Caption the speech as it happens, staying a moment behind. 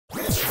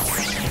Hi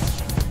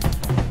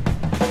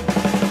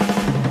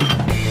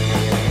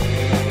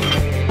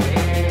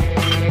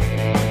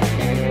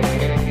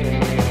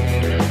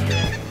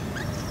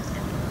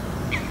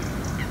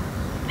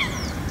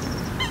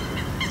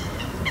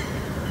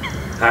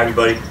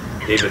everybody,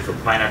 David from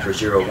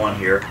Hydrogen4Health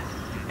here,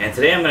 and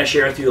today I'm going to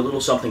share with you a little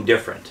something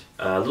different,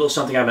 a little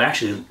something I've been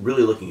actually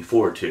really looking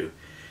forward to.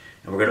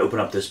 And we're going to open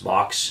up this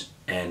box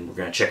and we're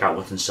going to check out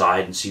what's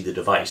inside and see the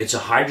device. It's a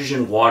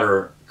hydrogen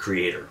water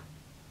creator,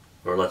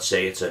 or let's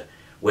say it's a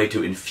way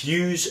to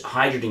infuse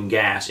hydrogen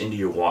gas into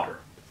your water.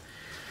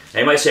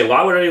 Now you might say,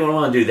 why would anyone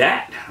want to do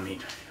that? I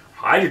mean,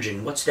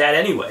 hydrogen, what's that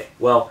anyway?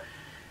 Well,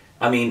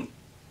 I mean,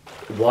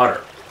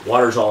 water.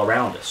 Water's all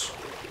around us.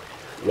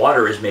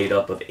 Water is made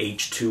up of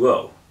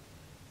H2O,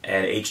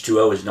 and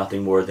H2O is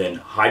nothing more than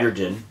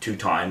hydrogen 2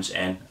 times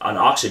and an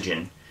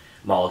oxygen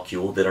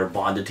molecule that are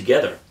bonded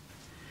together.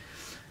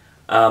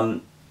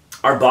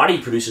 Our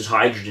body produces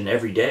hydrogen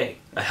every day.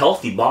 A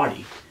healthy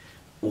body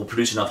will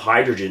produce enough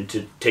hydrogen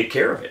to take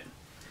care of it.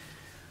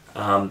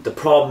 The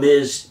problem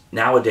is,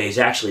 nowadays,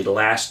 actually the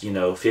last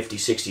 50,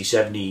 60,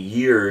 70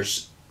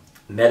 years,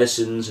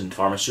 medicines and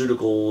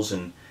pharmaceuticals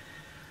and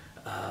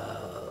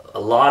a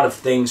lot of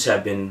things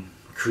have been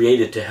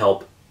created to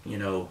help,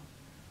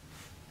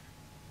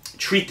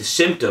 treat the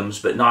symptoms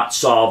but not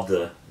solve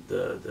the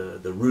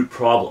root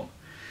problem.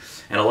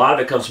 And a lot of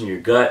it comes from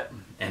your gut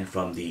and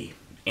from the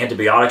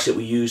antibiotics that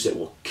we use that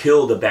will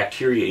kill the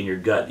bacteria in your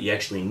gut that you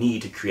actually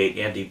need to create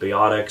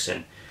antibiotics.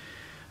 And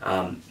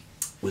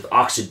with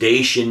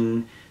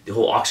oxidation, the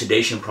whole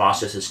oxidation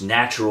process is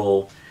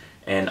natural,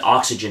 and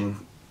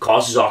oxygen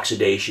causes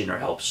oxidation or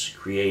helps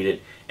create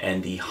it,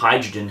 and the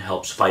hydrogen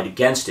helps fight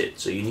against it.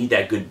 So you need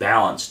that good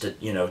balance to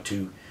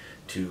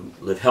to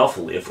live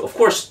healthily. Of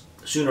course,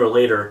 sooner or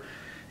later,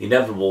 the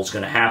inevitable is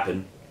going to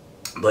happen,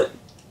 but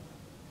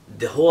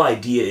the whole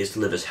idea is to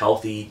live as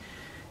healthy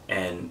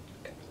and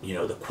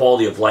the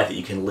quality of life that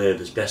you can live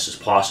as best as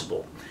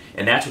possible.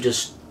 And that's what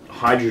just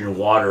hydrogen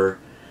water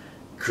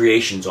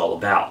creation is all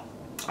about.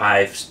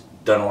 I've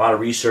done a lot of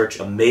research,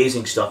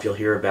 amazing stuff you'll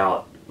hear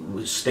about,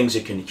 things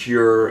that can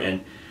cure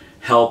and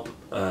help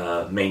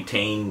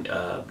maintain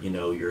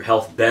your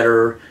health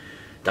better,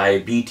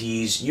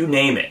 diabetes, you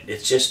name it.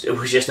 It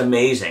was just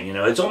amazing.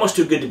 It's almost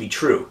too good to be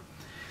true.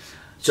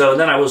 So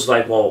then I was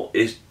like, well,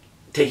 is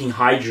taking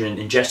hydrogen,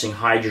 ingesting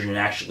hydrogen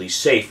actually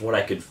safe? From what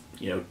I could,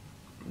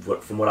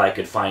 from what I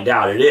could find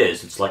out, it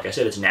is. It's like I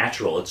said, it's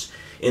natural. It's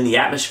in the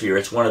atmosphere.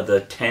 It's one of the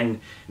 10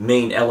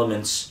 main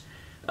elements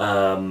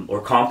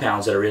or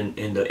compounds that are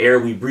in the air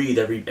we breathe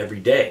every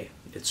day.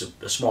 It's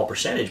a small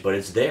percentage, but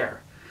it's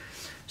there.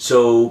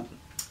 So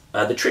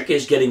the trick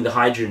is getting the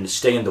hydrogen to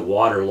stay in the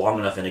water long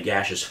enough in a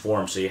gaseous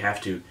form. So you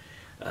have to,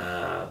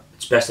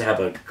 it's best to have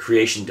a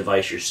creation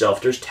device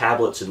yourself. There's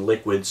tablets and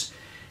liquids,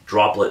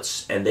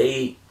 droplets, and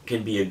they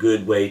can be a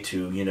good way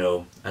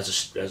to, as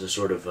a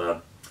sort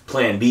of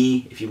plan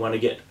B if you want to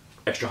get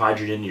extra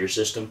hydrogen into your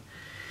system.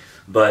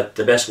 But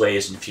the best way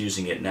is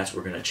infusing it, and that's what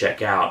we're going to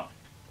check out.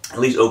 At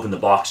least open the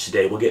box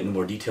today. We'll get into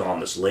more detail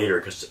on this later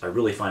because I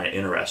really find it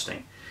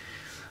interesting.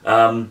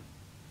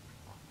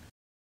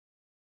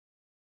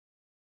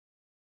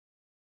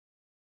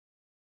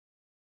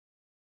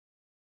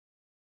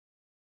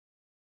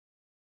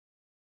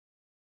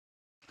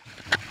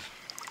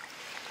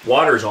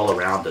 Water is all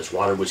around us.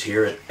 Water was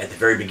here at the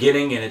very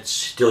beginning, and it's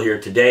still here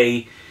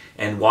today.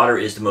 And water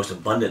is the most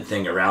abundant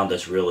thing around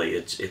us, really.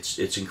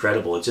 It's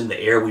incredible. It's in the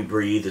air we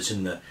breathe. It's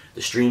in the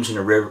streams and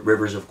the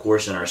rivers, of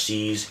course, and our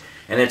seas.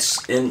 And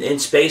it's in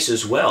space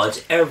as well.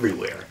 It's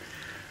everywhere.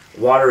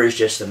 Water is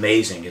just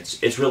amazing.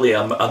 It's really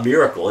a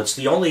miracle. It's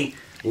the only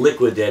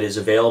liquid that is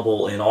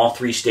available in all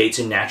 3 states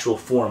in natural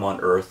form on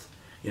Earth,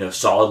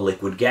 solid,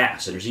 liquid,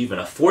 gas. And there's even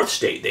a 4th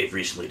state they've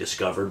recently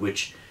discovered,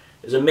 which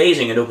is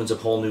amazing. It opens up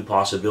whole new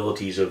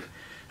possibilities of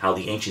how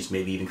the ancients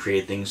maybe even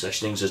created such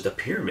things as the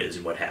pyramids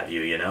and what have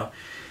you,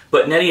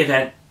 But in any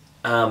event,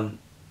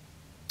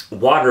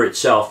 water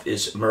itself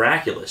is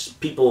miraculous.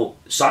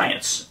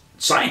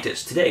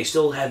 Scientists today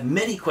still have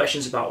many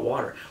questions about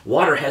water.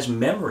 Water has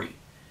memory.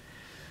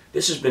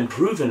 This has been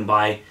proven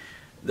by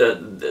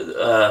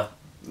the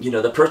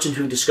person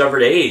who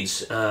discovered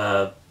AIDS.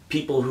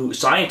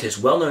 Scientists,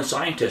 well-known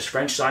scientists,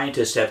 French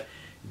scientists have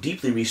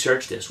deeply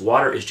researched this.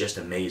 Water is just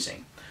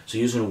amazing. So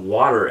using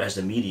water as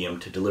the medium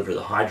to deliver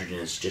the hydrogen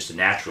is just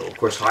natural. Of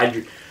course,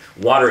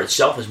 water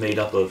itself is made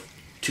up of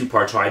 2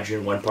 parts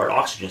hydrogen, 1 part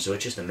oxygen, so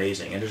it's just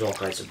amazing. And there's all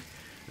kinds of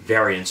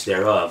variants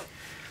thereof.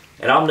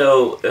 And I'm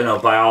no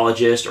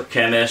biologist or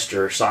chemist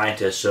or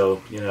scientist,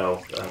 so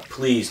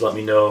please let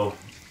me know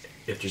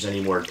if there's any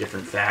more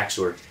different facts,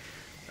 or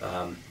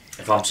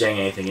if I'm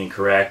saying anything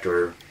incorrect,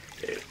 or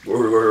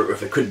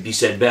if it could be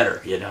said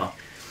better.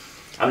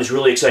 I'm just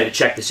really excited to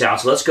check this out.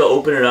 So let's go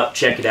open it up,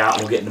 check it out,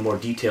 and we'll get into more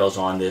details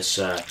on this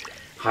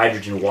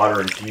hydrogen water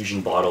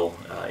infusion bottle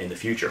in the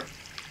future.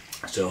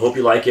 So hope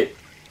you like it.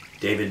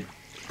 David,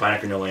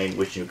 Pine Lane,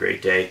 wishing you a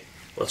great day.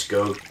 Let's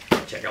go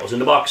check out what's in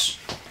the box.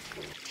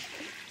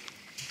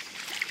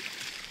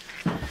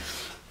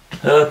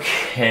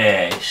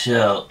 Okay,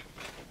 so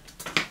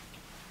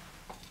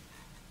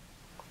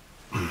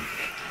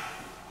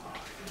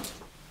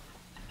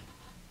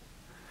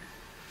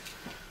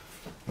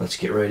let's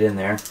get right in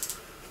there.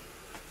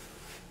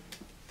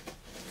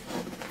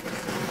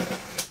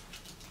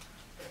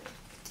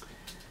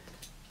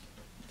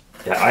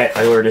 Yeah,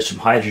 I ordered this from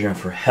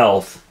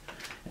Hydrogen4Health,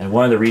 and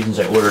one of the reasons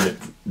I ordered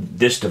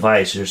this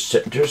device,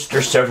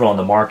 there's several on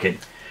the market.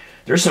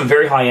 There's some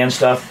very high-end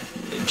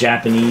stuff,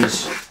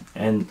 Japanese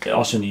and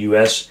also in the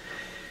U.S.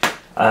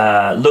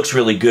 Looks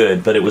really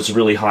good, but it was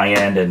really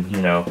high-end and,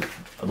 you know,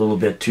 a little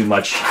bit too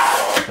much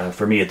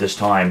for me at this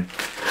time.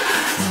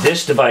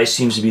 This device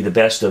seems to be the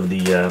best of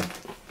the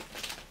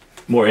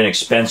more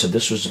inexpensive.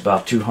 This was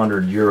about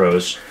 200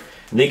 euros.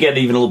 They get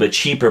even a little bit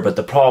cheaper, but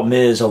the problem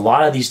is a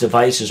lot of these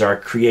devices are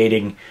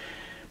creating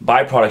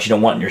byproducts you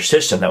don't want in your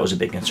system. That was a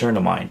big concern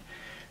of mine.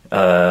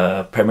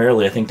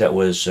 Primarily, I think that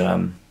was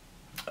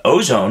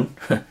ozone,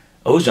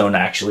 ozone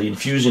actually,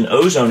 infusing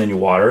ozone in your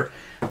water,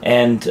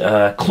 and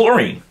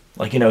chlorine,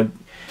 like, you know,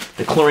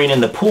 the chlorine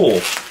in the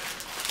pool,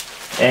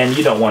 and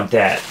you don't want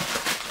that.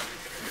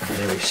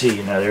 There we see,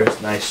 you know, there's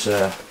a nice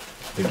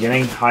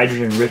beginning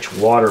hydrogen-rich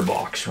water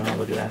box. Wow,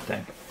 look at that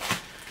thing.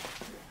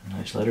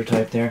 Nice letter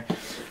type there.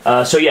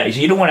 So yeah, so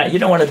you don't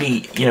want to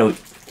be, you know,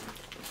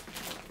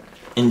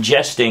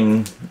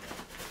 ingesting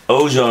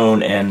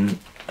ozone and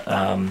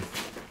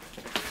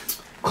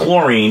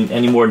chlorine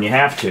any more than you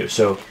have to.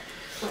 So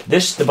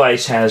this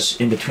device has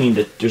in between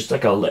it's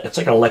like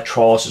an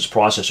electrolysis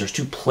process. There's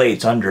two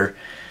plates under.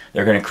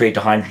 They're going to create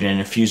the hydrogen and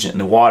infuse it in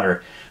the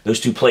water. Those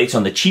two plates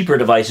on the cheaper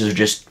devices are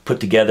just put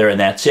together and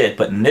that's it.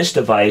 But in this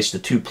device, the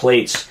two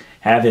plates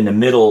have in the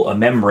middle a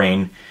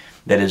membrane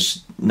that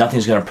is,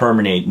 nothing's going to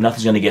permeate,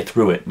 nothing's going to get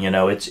through it. You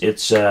know,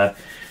 it's only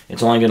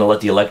going to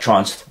let the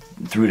electrons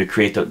through to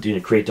create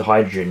the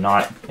hydrogen,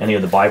 not any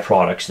of the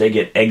byproducts. They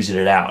get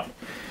exited out.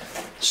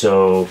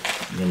 So,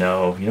 you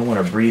know, you don't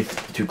want to breathe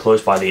too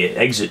close by the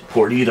exit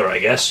port either, I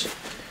guess.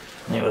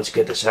 Anyway, let's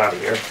get this out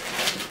of here.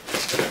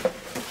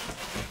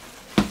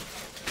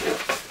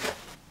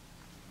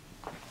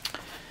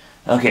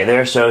 Okay,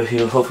 there, so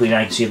hopefully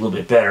now you can see a little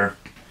bit better.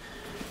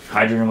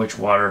 Hydrogen-rich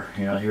water,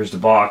 you know, here's the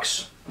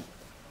box.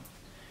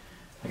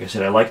 Like I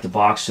said, I like the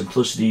box,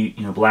 simplicity,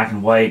 you know, black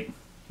and white,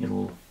 you know,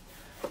 little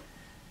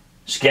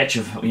sketch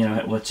of, you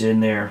know, what's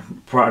in there.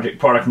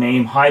 Product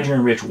name,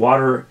 hydrogen-rich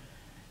water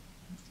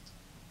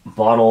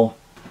bottle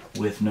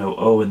with no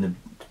O in the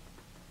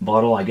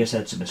bottle. I guess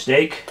that's a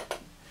mistake.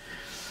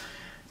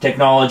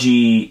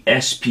 Technology,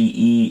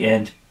 SPE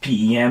and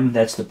PEM.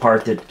 That's the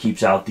part that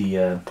keeps out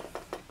the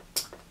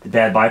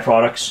bad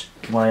byproducts,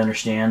 from what I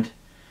understand.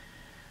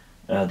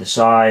 The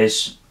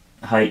size,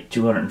 height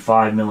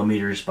 205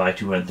 millimeters by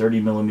 230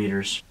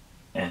 millimeters.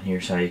 And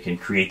here's how you can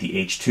create the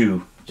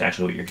H2. It's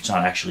actually what it's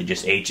not actually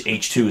just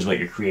H2 is what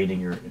you're creating,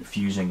 you're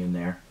infusing in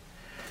there.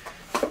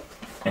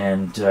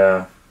 And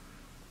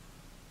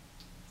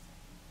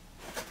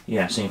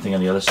yeah, same thing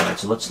on the other side.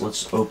 So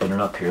let's open it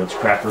up here. Let's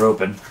crack her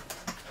open.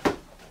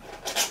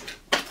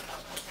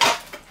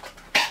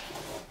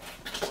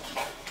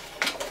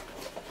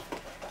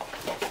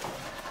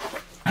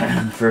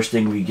 The first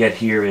thing we get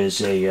here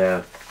is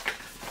a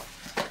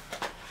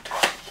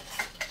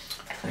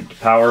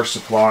power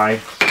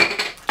supply.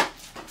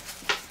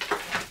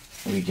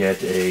 We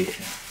get a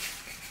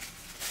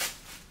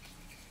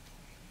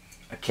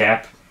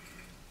cap.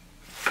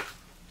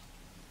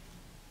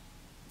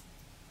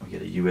 We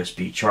get a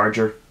USB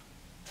charger,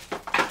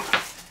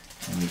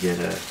 and we get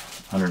a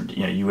 100,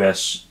 you know,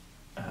 US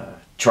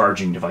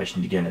charging device.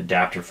 You need to get an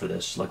adapter for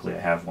this. Luckily, I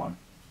have one.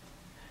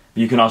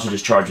 But you can also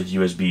just charge with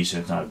USB, so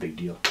it's not a big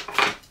deal.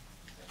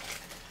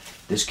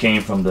 This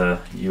came from the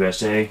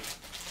USA.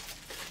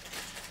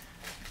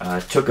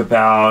 It took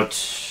about,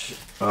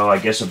 I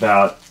guess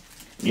about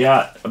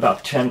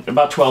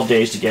 12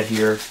 days to get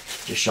here,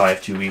 just shy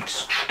of 2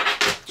 weeks.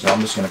 So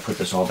I'm just going to put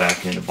this all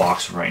back in the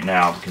box right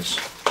now because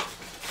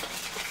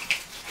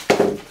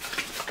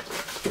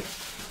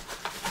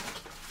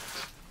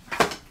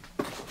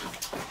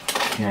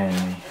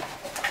okay,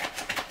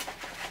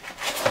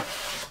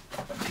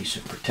 a piece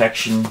of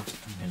protection. I'm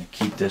going to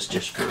keep this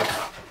just for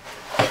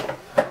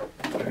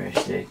very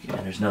sake. And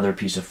there's another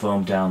piece of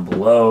foam down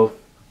below.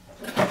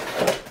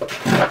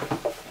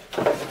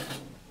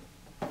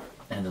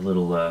 And a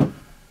little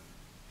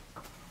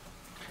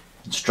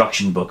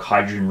instruction book,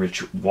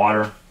 hydrogen-rich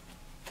water.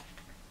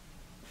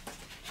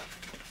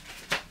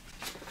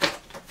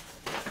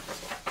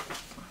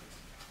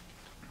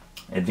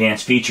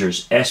 Advanced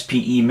features,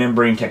 SPE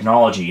membrane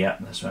technology. Yeah,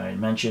 that's what I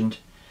mentioned.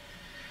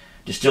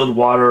 Distilled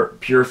water,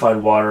 purified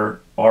water,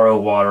 RO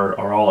water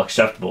are all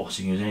acceptable.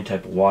 So you can use any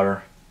type of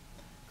water,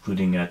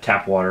 including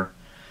tap water.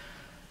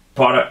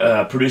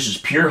 Produces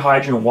pure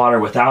hydrogen water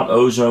without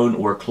ozone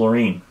or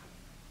chlorine.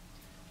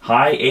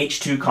 High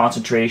H2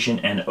 concentration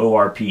and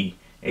ORP.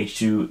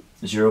 H2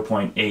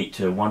 0.8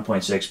 to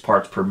 1.6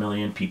 parts per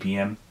million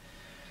ppm.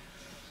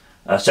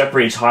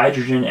 Separates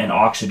hydrogen and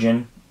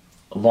oxygen.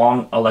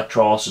 Long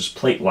electrolysis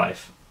plate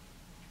life.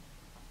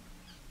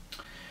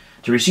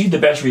 To receive the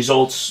best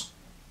results,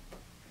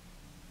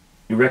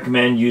 we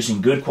recommend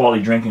using good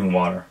quality drinking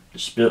water.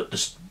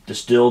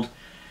 Distilled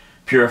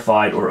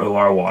purified or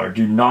OR water.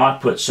 Do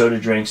not put soda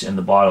drinks in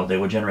the bottle. They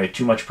will generate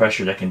too much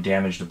pressure that can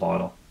damage the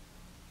bottle.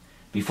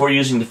 Before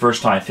using the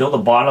first time, fill the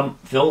bottom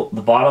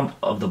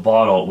of the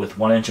bottle with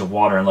 1 inch of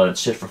water and let it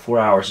sit for 4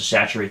 hours to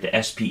saturate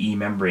the SPE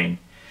membrane.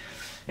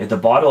 If the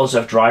bottle is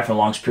left dry for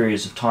long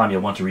periods of time, you'll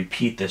want to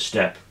repeat this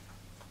step.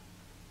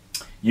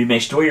 You may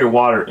store your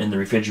water in the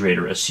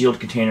refrigerator. A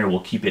sealed container will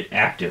keep it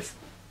active.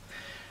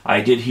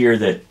 I did hear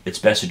that it's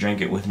best to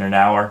drink it within an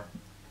hour.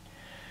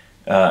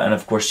 And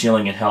of course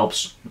sealing it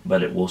helps,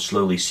 but it will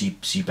slowly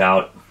seep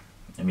out.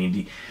 I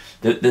mean,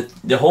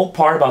 the whole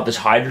part about this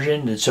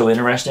hydrogen that's so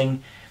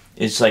interesting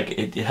is like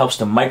it helps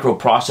the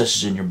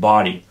microprocesses in your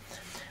body.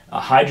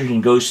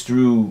 Hydrogen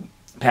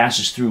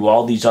passes through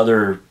all these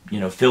other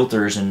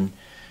filters and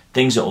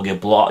things that will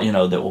get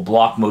that will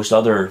block most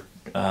other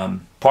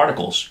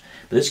particles.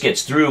 But this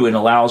gets through and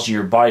allows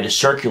your body to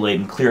circulate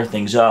and clear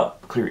things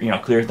up,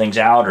 clear things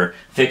out or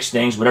fix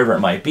things, whatever it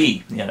might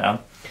be,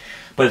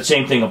 But the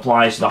same thing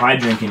applies. The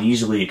hydrogen can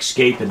easily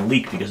escape and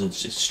leak because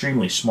it's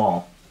extremely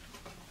small.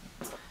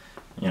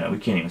 We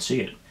can't even see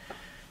it.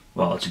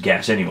 Well, it's a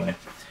gas anyway.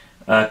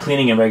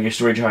 Cleaning and regular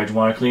storage of hydrogen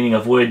water. Cleaning,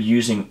 avoid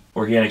using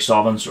organic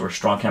solvents or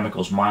strong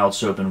chemicals. Mild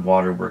soap and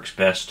water works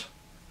best.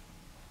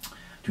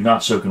 Do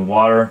not soak in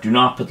water. Do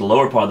not put the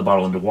lower part of the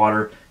bottle into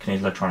water.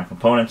 Contains electronic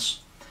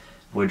components.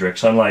 Avoid direct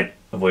sunlight.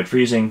 Avoid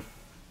freezing.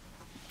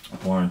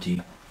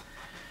 Warranty.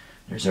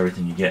 There's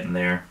everything you get in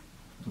there.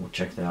 We'll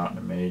check that out in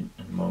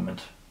a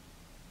moment.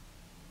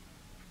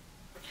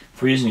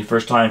 For using the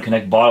first time,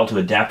 connect bottle to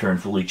adapter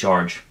and fully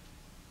charge.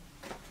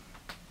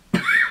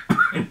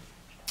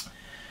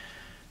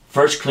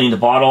 First, clean the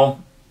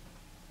bottle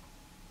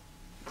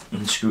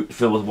and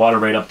fill with water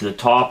right up to the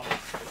top.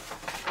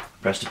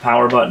 Press the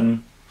power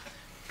button,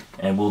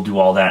 and we'll do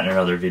all that in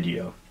another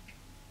video.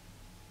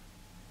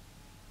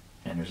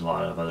 And there's a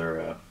lot of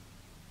other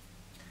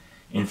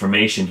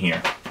information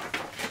here.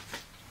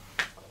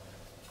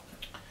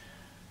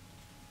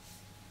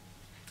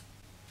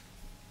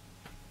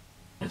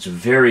 It's a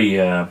very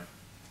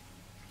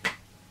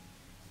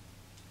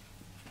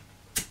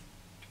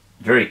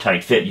very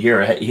tight fit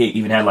here. He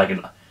even had like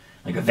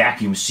a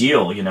vacuum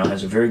seal.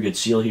 Has a very good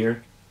seal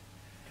here.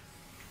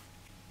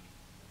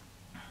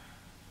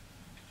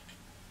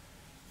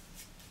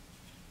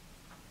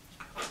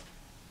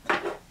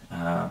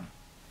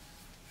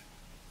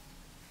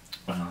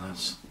 Well,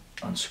 let's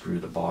unscrew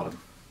the bottom.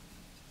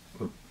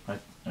 Oop, I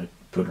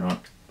put it on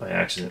by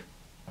accident.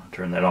 I'll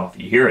turn that off.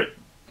 You hear it.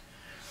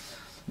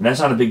 And that's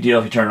not a big deal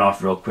if you turn it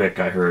off real quick,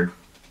 I heard.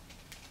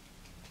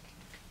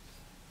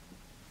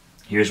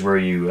 Here's where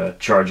you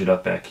charge it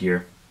up back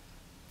here.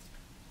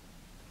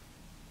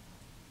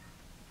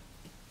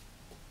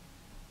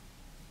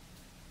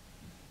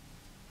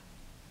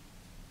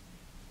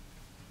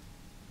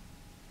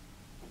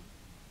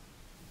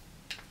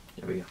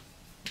 There we go.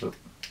 Oop,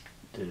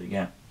 did it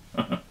again.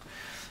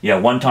 Yeah,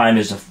 1 time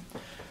is a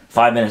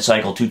 5-minute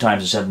cycle, 2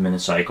 times a 7-minute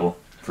cycle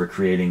for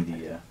creating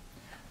the,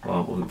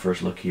 well, we'll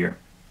first look here.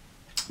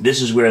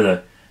 This is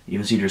where you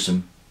can see there's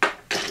some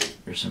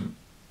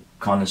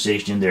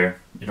condensation in there.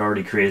 It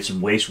already created some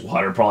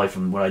wastewater, probably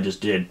from what I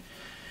just did.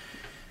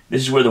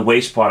 This is where the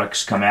waste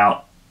products come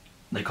out.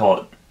 They call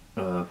it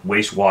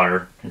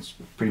wastewater. It's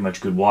pretty much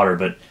good water,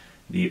 but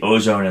the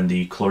ozone and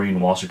the chlorine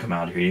will also come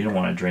out here. You don't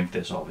want to drink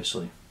this,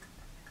 obviously.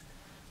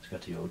 It's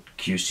got the old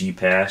QC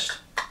pass.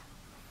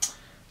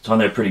 It's on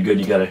there pretty good.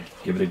 You got to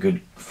give it a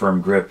good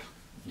firm grip.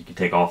 You can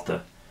take off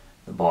the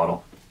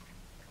bottle.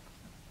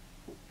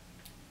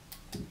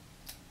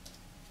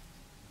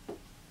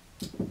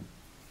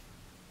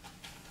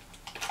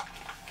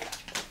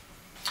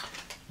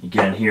 You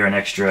get in here an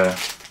extra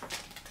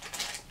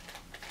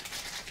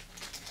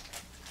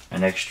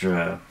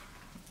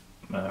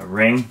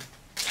ring.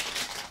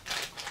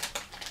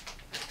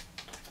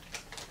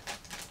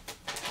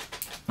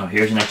 Oh,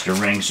 here's an extra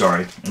ring.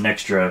 Sorry, an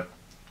extra,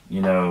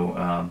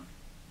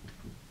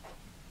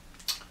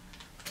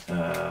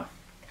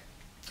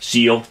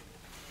 seal,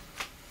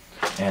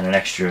 and an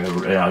extra,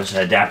 just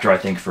an adapter, I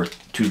think, for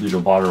 2-liter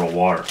bottle of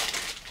water.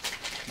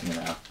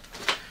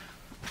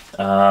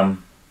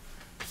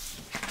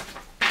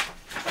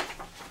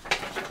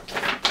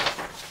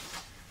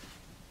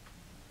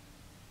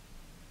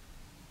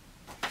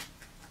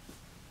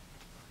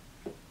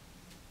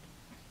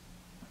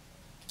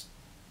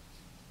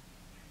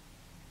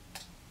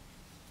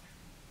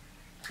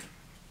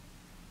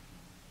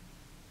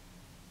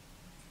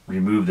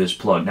 Remove this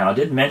plug. Now, I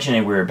didn't mention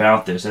anywhere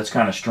about this. That's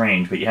kind of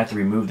strange, but you have to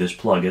remove this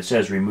plug. It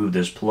says remove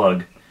this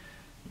plug.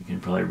 You can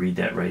probably read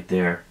that right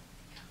there.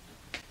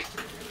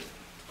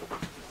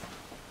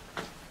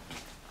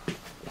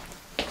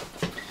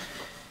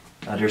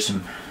 There's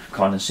some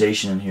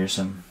condensation in here,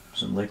 some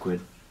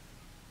liquid.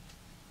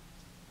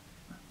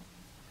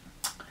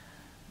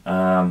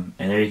 And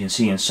there you can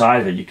see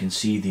inside of it, you can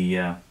see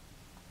the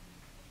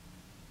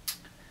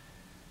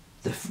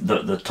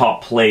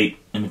top plate.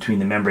 In between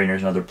the membrane,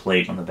 there's another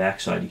plate on the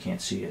back side. You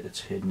can't see it. It's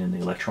hidden in the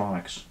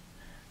electronics.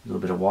 A little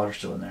bit of water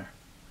still in there.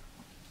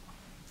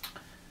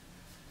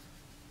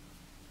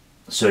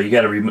 So you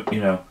got to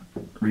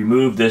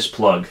remove this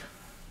plug.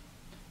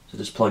 So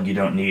this plug you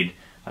don't need.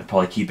 I'd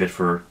probably keep it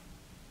for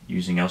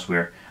using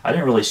elsewhere. I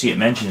didn't really see it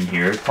mentioned in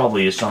here. It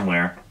probably is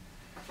somewhere.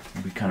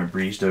 We kind of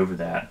breezed over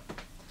that.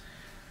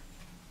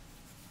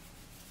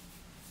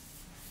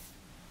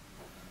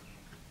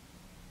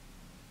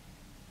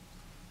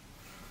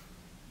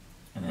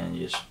 And then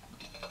you just,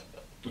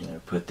 you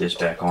know, put this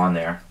back on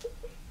there.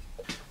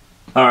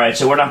 Alright,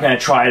 so we're not going to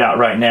try it out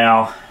right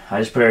now. I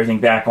just put everything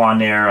back on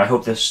there. I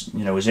hope this,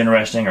 you know, was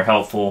interesting or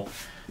helpful.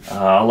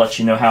 I'll let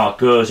you know how it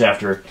goes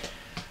after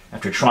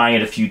trying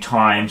it a few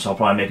times. I'll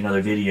probably make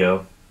another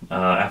video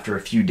after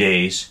a few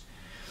days.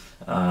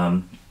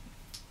 I'm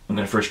going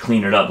to first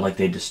clean it up like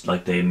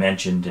they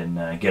mentioned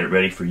and get it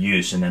ready for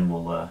use, and then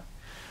we'll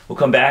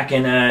come back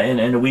in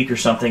a week or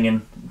something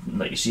and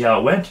let you see how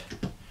it went.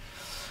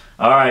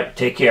 All right,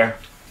 take care.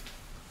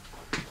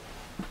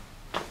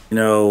 You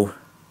know,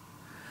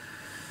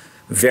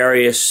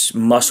 various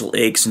muscle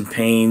aches and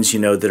pains, you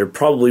know, that are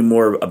probably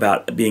more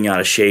about being out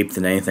of shape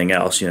than anything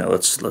else. You know,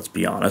 let's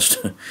be honest.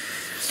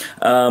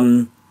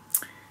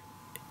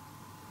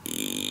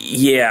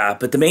 Yeah,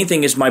 but the main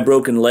thing is my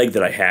broken leg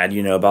that I had,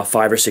 you know, about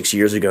 5 or 6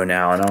 years ago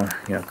now, and I'll,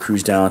 you know,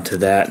 cruise down to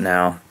that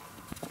now.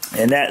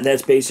 And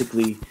that's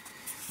basically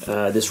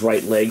this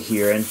right leg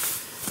here, and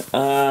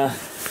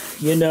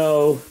you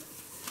know,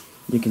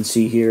 you can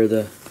see here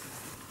the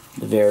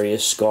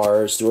various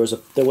scars.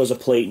 There was a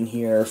plate in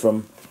here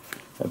from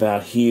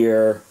about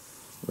here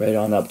right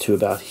on up to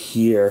about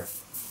here,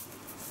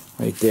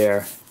 right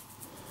there.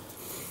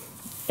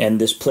 And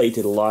this plate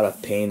did a lot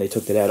of pain. They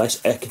took that out.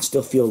 I can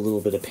still feel a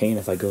little bit of pain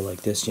if I go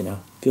like this, you know.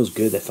 It feels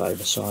good if I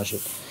massage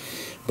it.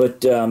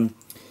 But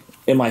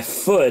in my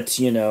foot,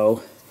 you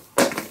know,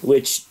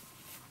 which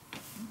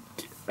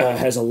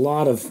has a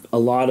lot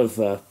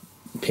of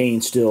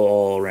pain still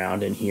all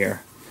around in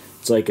here.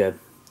 It's like a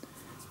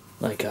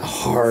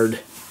hard,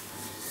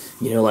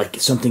 you know, like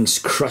something's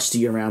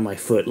crusty around my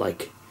foot,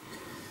 like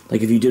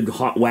if you did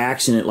hot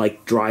wax and it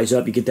like dries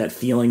up, you get that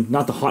feeling.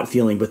 Not the hot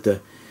feeling, but the,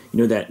 you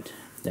know, that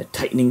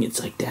tightening.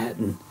 It's like that.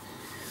 And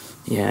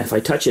yeah, if I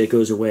touch it, it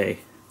goes away.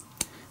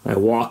 If I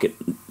walk, it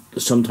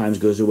sometimes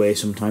goes away,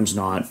 sometimes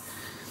not.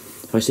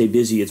 If I stay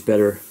busy, it's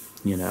better,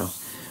 you know.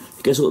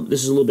 I guess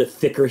this is a little bit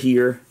thicker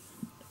here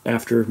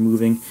after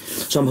moving.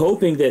 So I'm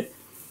hoping that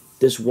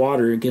this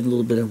water, get a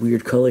little bit of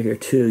weird color here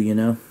too, you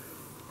know.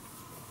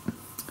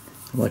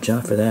 Watch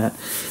out for that.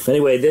 But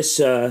anyway, this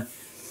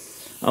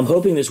I'm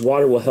hoping this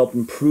water will help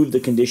improve the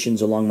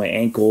conditions along my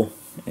ankle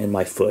and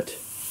my foot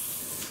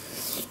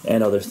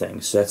and other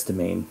things. So that's the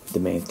main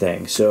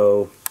thing.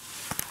 So,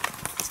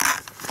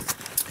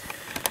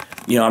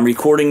 you know, I'm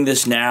recording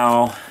this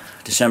now,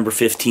 December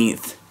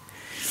 15th,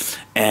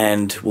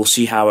 and we'll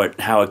see how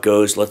it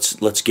goes.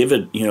 Let's give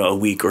it, you know, a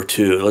week or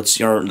two. Let's,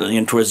 you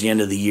know, towards the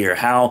end of the year.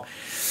 How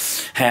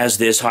has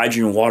this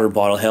hydrogen water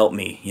bottle helped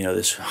me? You know,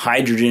 this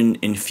hydrogen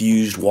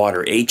infused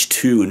water,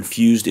 H2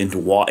 infused into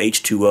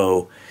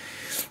H2O,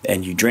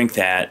 and you drink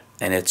that,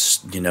 and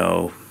it's, you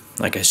know,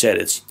 like I said,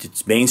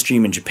 it's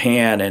mainstream in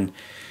Japan, and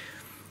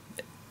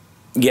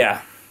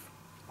yeah,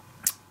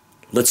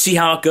 let's see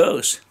how it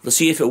goes. Let's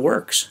see if it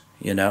works,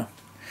 you know.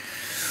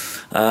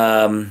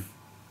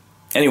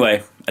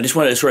 Anyway, I just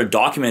wanted to sort of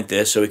document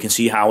this so we can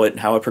see how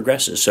it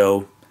progresses.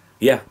 So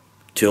yeah,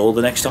 till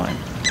the next time.